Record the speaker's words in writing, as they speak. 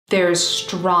there's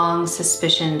strong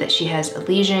suspicion that she has a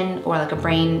lesion or like a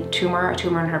brain tumor, a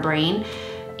tumor in her brain.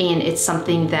 And it's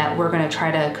something that we're gonna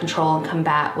try to control and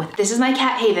combat with. This is my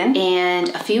cat, Haven. And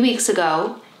a few weeks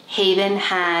ago, Haven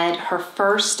had her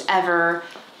first ever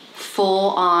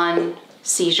full-on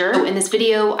seizure. So in this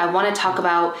video, I wanna talk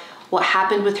about what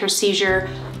happened with her seizure,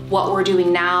 what we're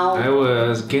doing now. I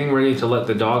was getting ready to let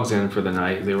the dogs in for the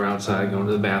night. They were outside going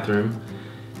to the bathroom.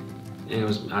 And it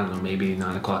was, I don't know, maybe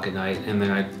 9 o'clock at night. And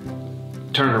then I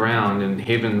turned around and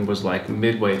Haven was like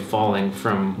midway falling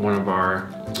from one of our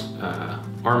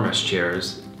armrest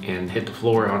chairs and hit the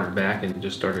floor on her back and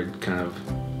just started kind of,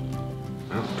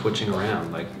 I don't know, twitching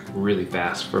around like really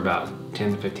fast for about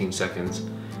 10 to 15 seconds.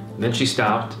 And then she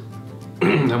stopped.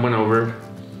 I went over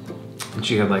and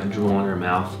she had like drool in her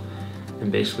mouth.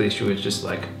 And basically she was just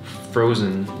like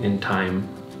frozen in time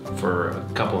for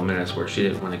a couple of minutes where she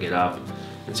didn't want to get up.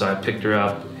 And so I picked her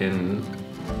up and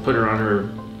put her on her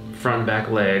front and back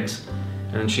legs,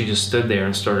 and she just stood there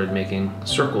and started making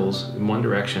circles in one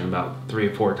direction about 3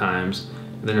 or 4 times,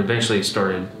 and then eventually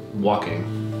started walking.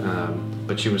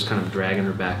 But she was kind of dragging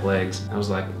her back legs. I was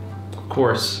like, of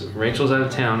course, Rachel's out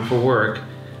of town for work.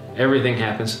 Everything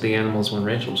happens to the animals when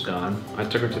Rachel's gone. I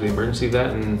took her to the emergency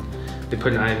vet and they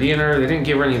put an IV in her. They didn't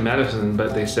give her any medicine,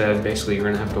 but they said basically you're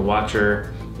gonna have to watch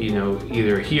her, you know,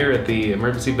 either here at the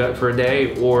emergency vet for a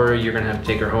day, or you're gonna have to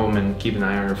take her home and keep an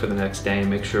eye on her for the next day and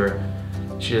make sure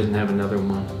she doesn't have another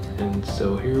one. And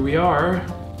so here we are.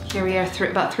 Here we are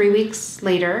about 3 weeks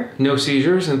later. No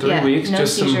seizures in 3 weeks, no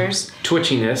just seizures. Some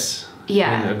twitchiness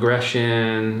and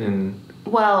aggression and...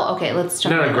 Well, okay, let's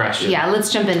jump Not into aggression. Yeah,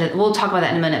 let's jump into, we'll talk about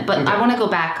that in a minute, but Okay. I wanna go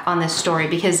back on this story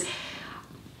because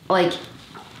like,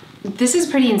 this is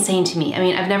pretty insane to me. I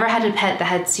mean, I've never had a pet that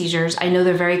had seizures. I know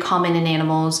they're very common in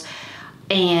animals,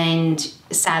 and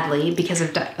sadly, because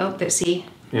of, see?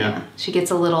 Yeah. She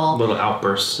gets a little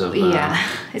outbursts of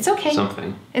it's okay.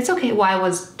 Something. It's okay. Why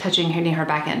was hitting her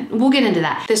back end? We'll get into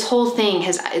that. This whole thing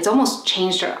it's almost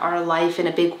changed our life in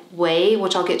a big way,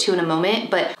 which I'll get to in a moment.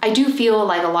 But I do feel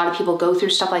like a lot of people go through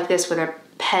stuff like this where their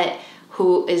pet,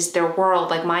 who is their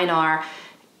world, like mine are,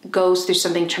 goes through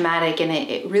something traumatic, and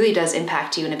it really does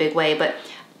impact you in a big way. But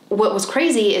what was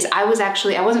crazy is I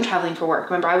wasn't traveling for work.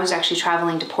 Remember, I was actually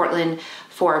traveling to Portland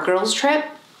for a girls' trip,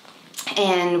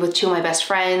 and with 2 of my best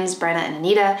friends, Brenna and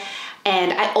Anita.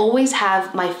 And I always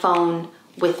have my phone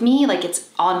with me, like it's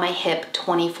on my hip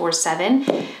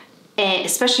 24/7. And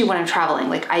especially when I'm traveling,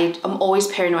 like I'm always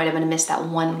paranoid I'm gonna miss that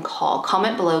one call.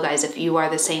 Comment below, guys, if you are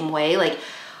the same way. Like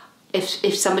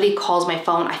if somebody calls my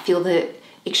phone, I feel the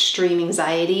extreme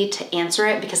anxiety to answer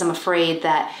it because I'm afraid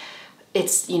that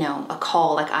it's, you know, a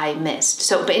call like I missed.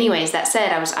 So, but anyways, that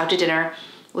said, I was out to dinner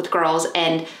with girls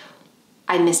and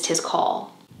I missed his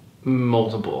call.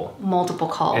 Multiple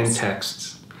calls. And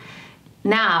texts.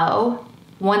 Now,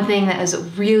 one thing that was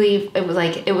really, it was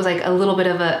like a little bit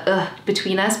of a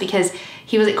between us, because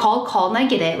he was like, called, and I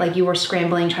get it. Like you were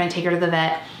scrambling, trying to take her to the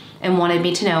vet and wanted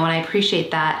me to know, and I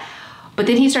appreciate that. But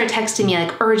then he started texting me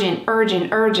like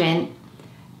urgent.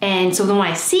 And so then when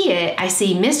I see it, I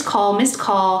see missed call,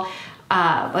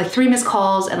 like 3 missed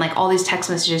calls and like all these text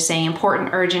messages saying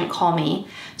important, urgent, call me.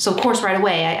 So of course right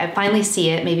away, I finally see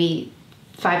it maybe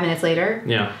 5 minutes later.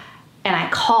 Yeah. And I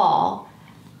call.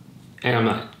 And I'm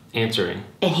not answering.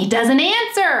 And he doesn't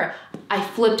answer. I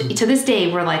flipped. To this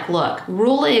day, we're like, look,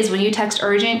 rule is when you text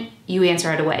urgent, you answer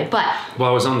right away. But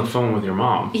well, I was on the phone with your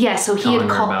mom. Yeah, so he had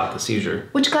called about the seizure.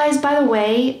 Which, guys, by the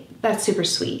way, that's super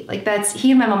sweet. Like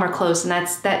he and my mom are close, and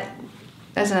that's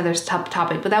another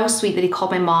topic. But that was sweet that he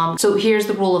called my mom. So here's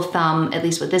the rule of thumb, at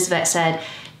least what this vet said,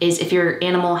 is if your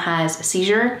animal has a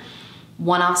seizure,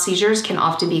 one-off seizures can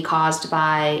often be caused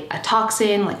by a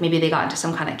toxin, like maybe they got into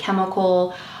some kind of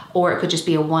chemical, or it could just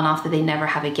be a one-off that they never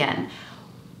have again.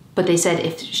 But they said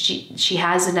if she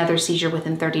has another seizure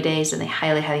within 30 days, then they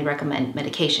highly recommend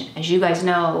medication. As you guys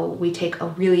know, we take a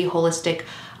really holistic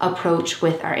approach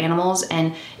with our animals,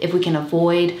 and if we can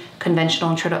avoid conventional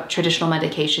and traditional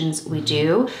medications, we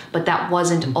do, but that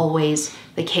wasn't always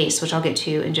the case, which I'll get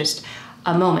to in just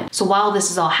a moment. So while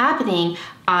this is all happening,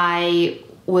 I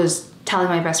was telling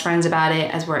my best friends about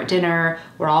it as we're at dinner.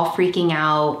 We're all freaking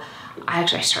out. I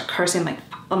start cursing,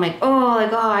 I'm like,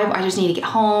 I just need to get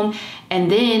home. And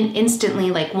then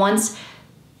instantly, like once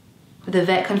the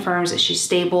vet confirms that she's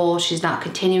stable, she's not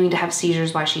continuing to have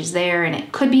seizures while she's there, and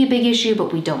it could be a big issue,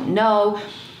 but we don't know.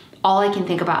 All I can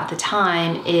think about at the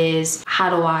time is how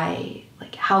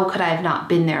could I have not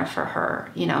been there for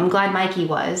her? You know, I'm glad Mikey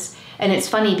was. And it's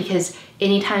funny because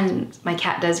anytime my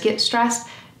cat does get stressed,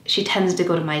 she tends to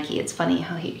go to Mikey. It's funny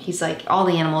how he's like, all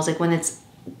the animals, like when it's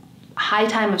high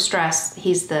time of stress,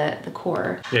 he's the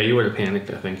core. Yeah, you would have panicked,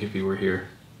 I think, if you were here.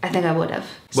 I think I would have.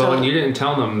 Well, and you didn't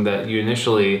tell them that you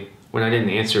initially, when I didn't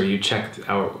answer, you checked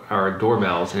our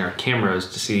doorbells and our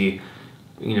cameras to see,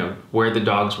 you know, where the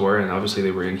dogs were, and obviously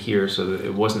they were in here, so that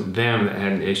it wasn't them that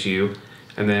had an issue.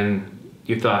 And then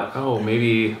you thought, oh,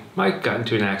 maybe Mike got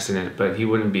into an accident, but he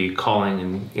wouldn't be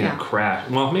calling in a crash.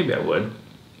 Well, maybe I would,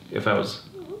 if I was.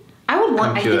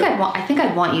 I think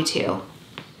I'd want you to.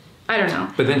 I don't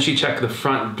know. But then she checked the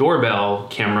front doorbell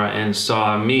camera and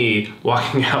saw me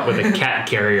walking out with a cat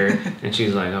carrier, and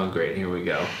she's like, oh, great, here we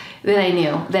go. Then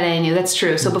I knew. That's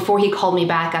true. So before he called me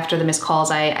back after the missed calls,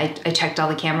 I checked all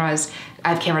the cameras.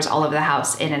 I have cameras all over the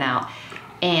house, in and out.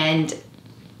 And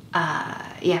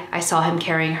I saw him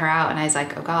carrying her out, and I was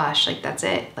like, oh gosh, like that's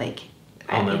it. Like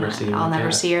I'll never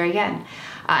see her again.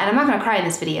 And I'm not gonna cry in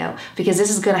this video because this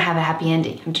is gonna have a happy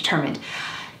ending. I'm determined.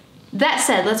 That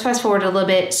said, let's fast forward a little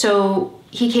bit. So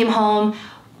he came home.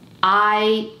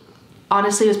 I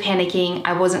honestly was panicking.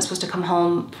 I wasn't supposed to come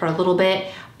home for a little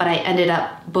bit, but I ended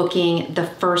up booking the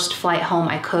first flight home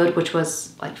I could, which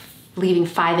was like leaving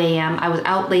 5 a.m. I was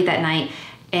out late that night,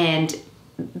 and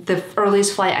the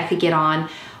earliest flight I could get on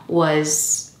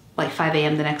was like 5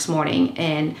 a.m. the next morning,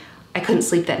 and I couldn't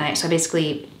sleep that night. So I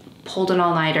basically pulled an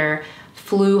all-nighter,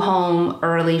 flew home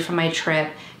early from my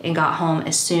trip, and got home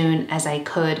as soon as I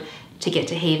could to get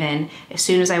to Haven. As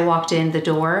soon as I walked in the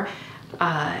door,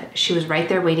 she was right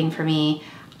there waiting for me.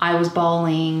 I was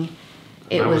bawling.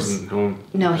 I wasn't home.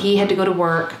 No, he had to go to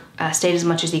work, stayed as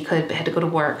much as he could, but had to go to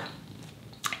work.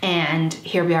 And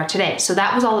here we are today. So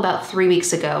that was all about 3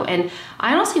 weeks ago. And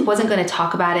I honestly wasn't going to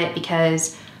talk about it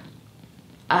because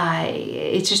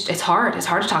it's hard. It's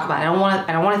hard to talk about it.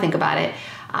 I don't want to think about it.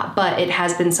 But it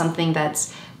has been something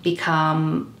that's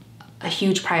become a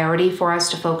huge priority for us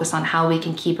to focus on how we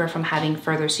can keep her from having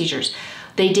further seizures.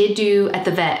 They did do at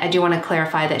the vet, I do want to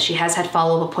clarify that she has had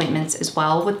follow-up appointments as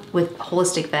well with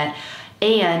holistic vet,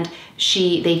 and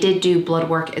they did do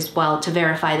blood work as well to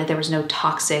verify that there was no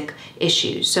toxic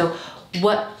issues. So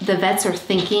what the vets are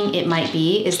thinking it might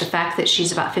be is the fact that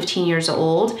she's about 15 years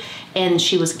old and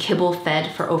she was kibble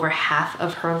fed for over half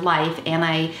of her life, and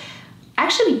I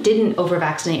actually didn't over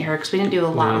vaccinate her because we didn't do a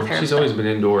lot with her. She's always been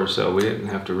indoors, so we didn't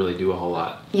have to really do a whole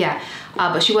lot. Yeah,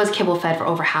 but she was kibble fed for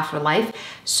over half her life.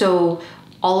 So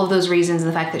all of those reasons, and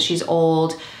the fact that she's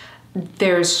old,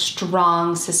 there's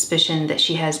strong suspicion that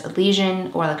she has a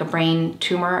lesion or like a brain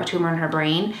tumor, a tumor in her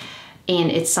brain. And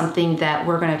it's something that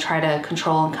we're gonna try to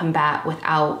control and combat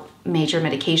without major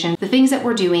medication. The things that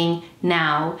we're doing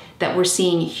now that we're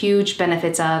seeing huge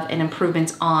benefits of and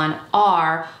improvements on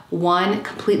are, one,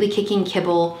 completely kicking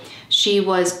kibble. She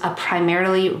was a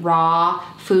primarily raw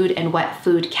food and wet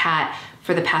food cat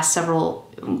for the past several,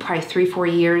 probably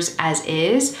 3-4 years as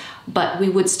is, but we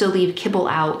would still leave kibble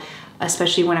out,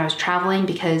 especially when I was traveling,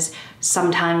 because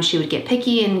sometimes she would get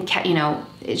picky and, you know,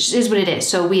 it is what it is.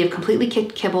 So we have completely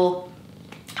kicked kibble.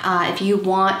 If you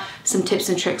want some tips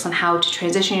and tricks on how to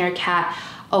transition your cat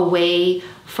away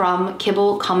from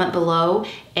kibble, comment below.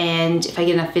 And if I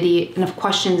get enough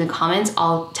questions and comments,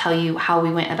 I'll tell you how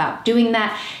we went about doing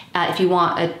that. If you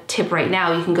want a tip right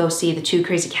now, you can go see the 2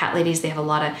 Crazy Cat Ladies. They have a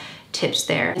lot of tips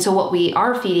there. And so what we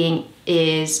are feeding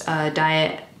is a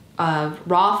diet of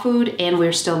raw food, and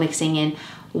we're still mixing in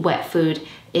wet food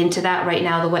into that. Right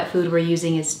now, the wet food we're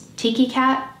using is Tiki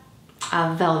Cat,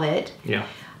 Velvet. Yeah.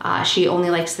 She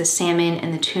only likes the salmon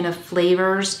and the tuna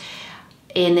flavors.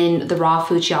 And then the raw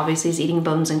food, she obviously is eating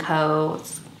Bones & Co.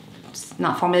 It's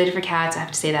not formulated for cats, I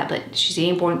have to say that, but she's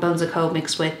eating Bones & Co.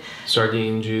 mixed with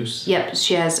sardine juice. Yep,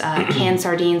 she has canned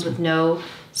sardines with no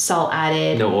salt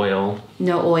added. No oil.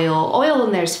 No oil. Oil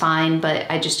in there's fine, but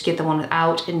I just get the one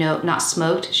without and not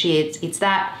smoked. She eats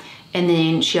that. And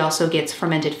then she also gets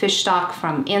fermented fish stock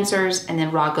from Answers, and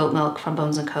then raw goat milk from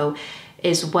Bones & Co.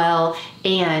 as well,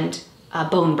 and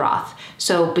bone broth.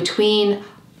 So between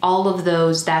all of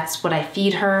those, that's what I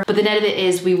feed her. But the net of it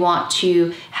is we want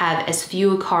to have as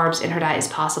few carbs in her diet as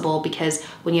possible, because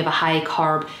when you have a high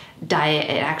carb diet,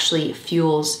 it actually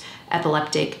fuels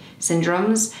epileptic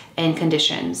syndromes and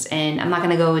conditions. And I'm not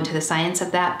gonna go into the science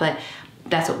of that, but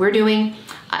that's what we're doing.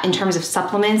 In terms of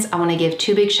supplements, I wanna give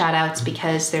 2 big shout outs,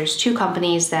 because there's 2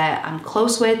 companies that I'm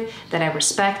close with, that I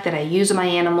respect, that I use on my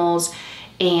animals,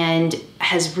 and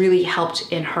has really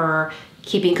helped in her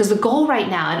keeping, because the goal right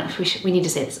now, I don't know if we need to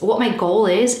say this, what my goal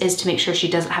is to make sure she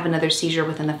doesn't have another seizure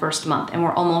within the first month, and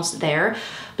we're almost there,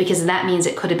 because that means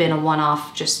it could have been a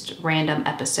one-off, just random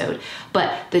episode.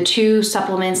 But the 2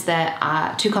 supplements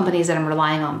that, 2 companies that I'm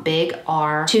relying on big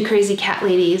are 2 Crazy Cat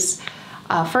Ladies.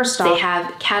 First off, they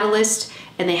have Catalyst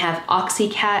and they have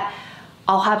OxyCat.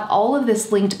 I'll have all of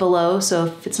this linked below, so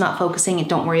if it's not focusing,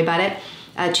 don't worry about it.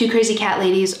 Two Crazy Cat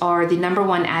Ladies are the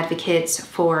 #1 advocates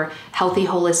for healthy,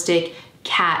 holistic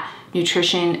cat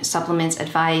nutrition, supplements,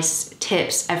 advice,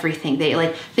 tips, everything. They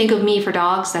like, think of me for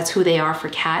dogs, that's who they are for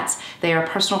cats. They are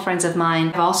personal friends of mine.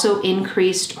 I've also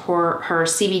increased her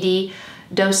CBD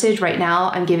dosage. Right now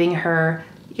I'm giving her,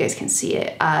 you guys can see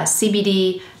it,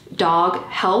 CBD dog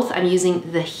health. I'm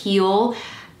using the Heal,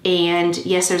 and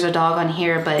yes, there's a dog on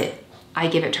here, but I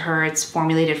give it to her. It's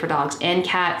formulated for dogs and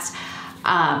cats.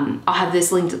 I'll have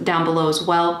this linked down below as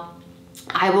well.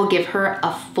 I will give her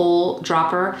a full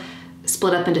dropper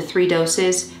split up into 3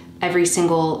 doses every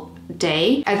single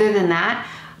day. Other than that,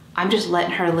 I'm just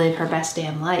letting her live her best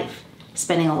damn life,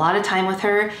 spending a lot of time with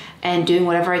her and doing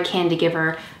whatever I can to give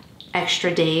her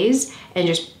extra days, and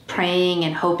just praying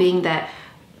and hoping that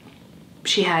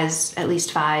she has at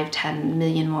least 5-10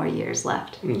 million more years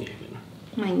left.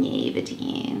 My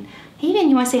Haven. Haven,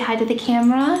 you want to say hi to the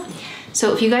camera?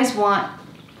 So if you guys want,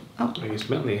 I guess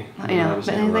Bentley. I know,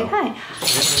 Bentley's like, hi.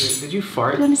 Did you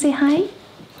fart? You want to say hi?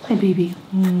 Hi, baby.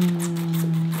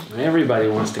 Everybody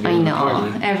wants to get I in the know,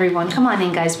 party. everyone. Come on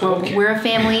in, guys. We're a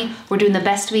family. We're doing the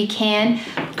best we can.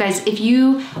 Guys, if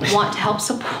you want to help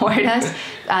support us,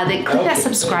 then click that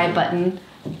subscribe button.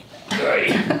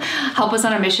 Help us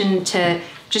on our mission to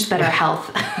just better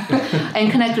health.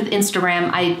 And connect with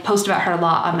Instagram. I post about her a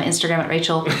lot on my Instagram at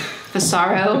Rachel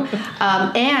Fusaro.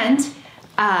 And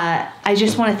I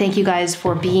just want to thank you guys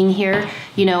for being here.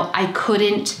 You know, I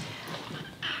couldn't...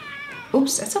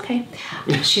 Oops, that's okay.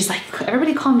 She's like,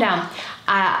 everybody calm down.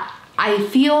 I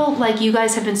feel like you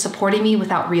guys have been supporting me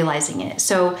without realizing it.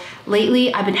 So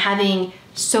lately I've been having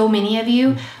so many of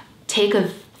you take a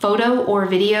photo or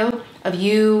video of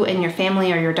you and your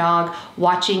family or your dog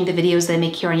watching the videos that I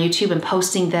make here on YouTube and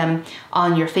posting them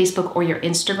on your Facebook or your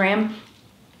Instagram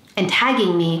and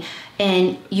tagging me.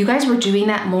 And you guys were doing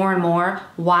that more and more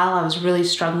while I was really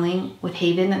struggling with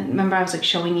Haven. And remember, I was like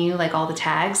showing you like all the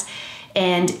tags.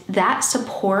 And that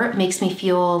support makes me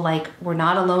feel like we're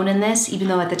not alone in this, even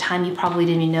though at the time you probably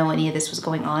didn't even know any of this was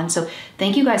going on. So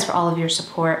thank you guys for all of your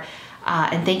support.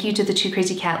 And thank you to the Two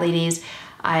Crazy Cat Ladies.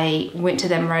 I went to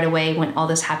them right away when all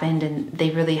this happened, and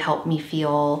they really helped me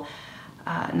feel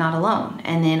not alone.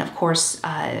 And then of course,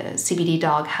 CBD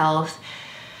Dog Health.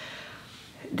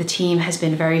 The team has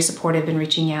been very supportive in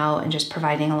reaching out and just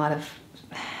providing a lot of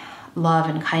love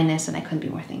and kindness, and I couldn't be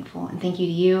more thankful. And thank you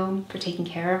to you for taking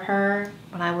care of her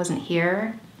when I wasn't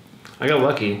here. I got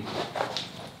lucky.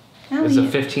 Oh, It's a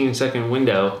 15-second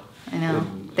window. I know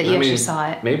that you actually saw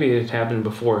it. Maybe it happened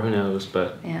before, who knows,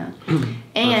 but yeah.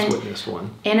 let's witness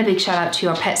one. And a big shout out to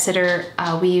our pet sitter.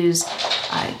 We use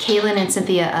Kaylin and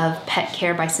Cynthia of Pet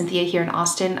Care by Cynthia here in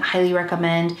Austin. Highly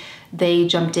recommend. They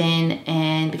jumped in,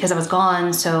 and because I was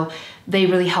gone, so they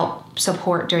really helped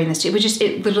support during this. It was just,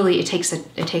 it takes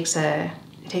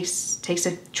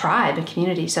a tribe and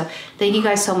community. So thank you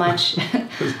guys so much.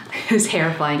 His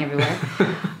hair flying everywhere.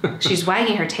 She's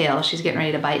wagging her tail. She's getting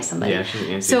ready to bite somebody. Yeah, she's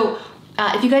antsy. So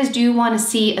if you guys do want to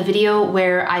see a video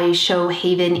where I show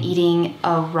Haven eating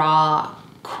a raw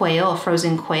quail, a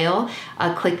frozen quail,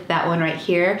 click that one right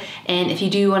here. And if you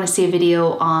do want to see a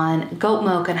video on goat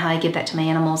milk and how I give that to my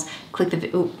animals, click the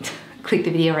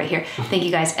video right here. Thank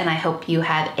you guys, and I hope you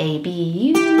have a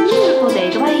beautiful day.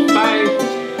 Bye.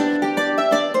 Bye.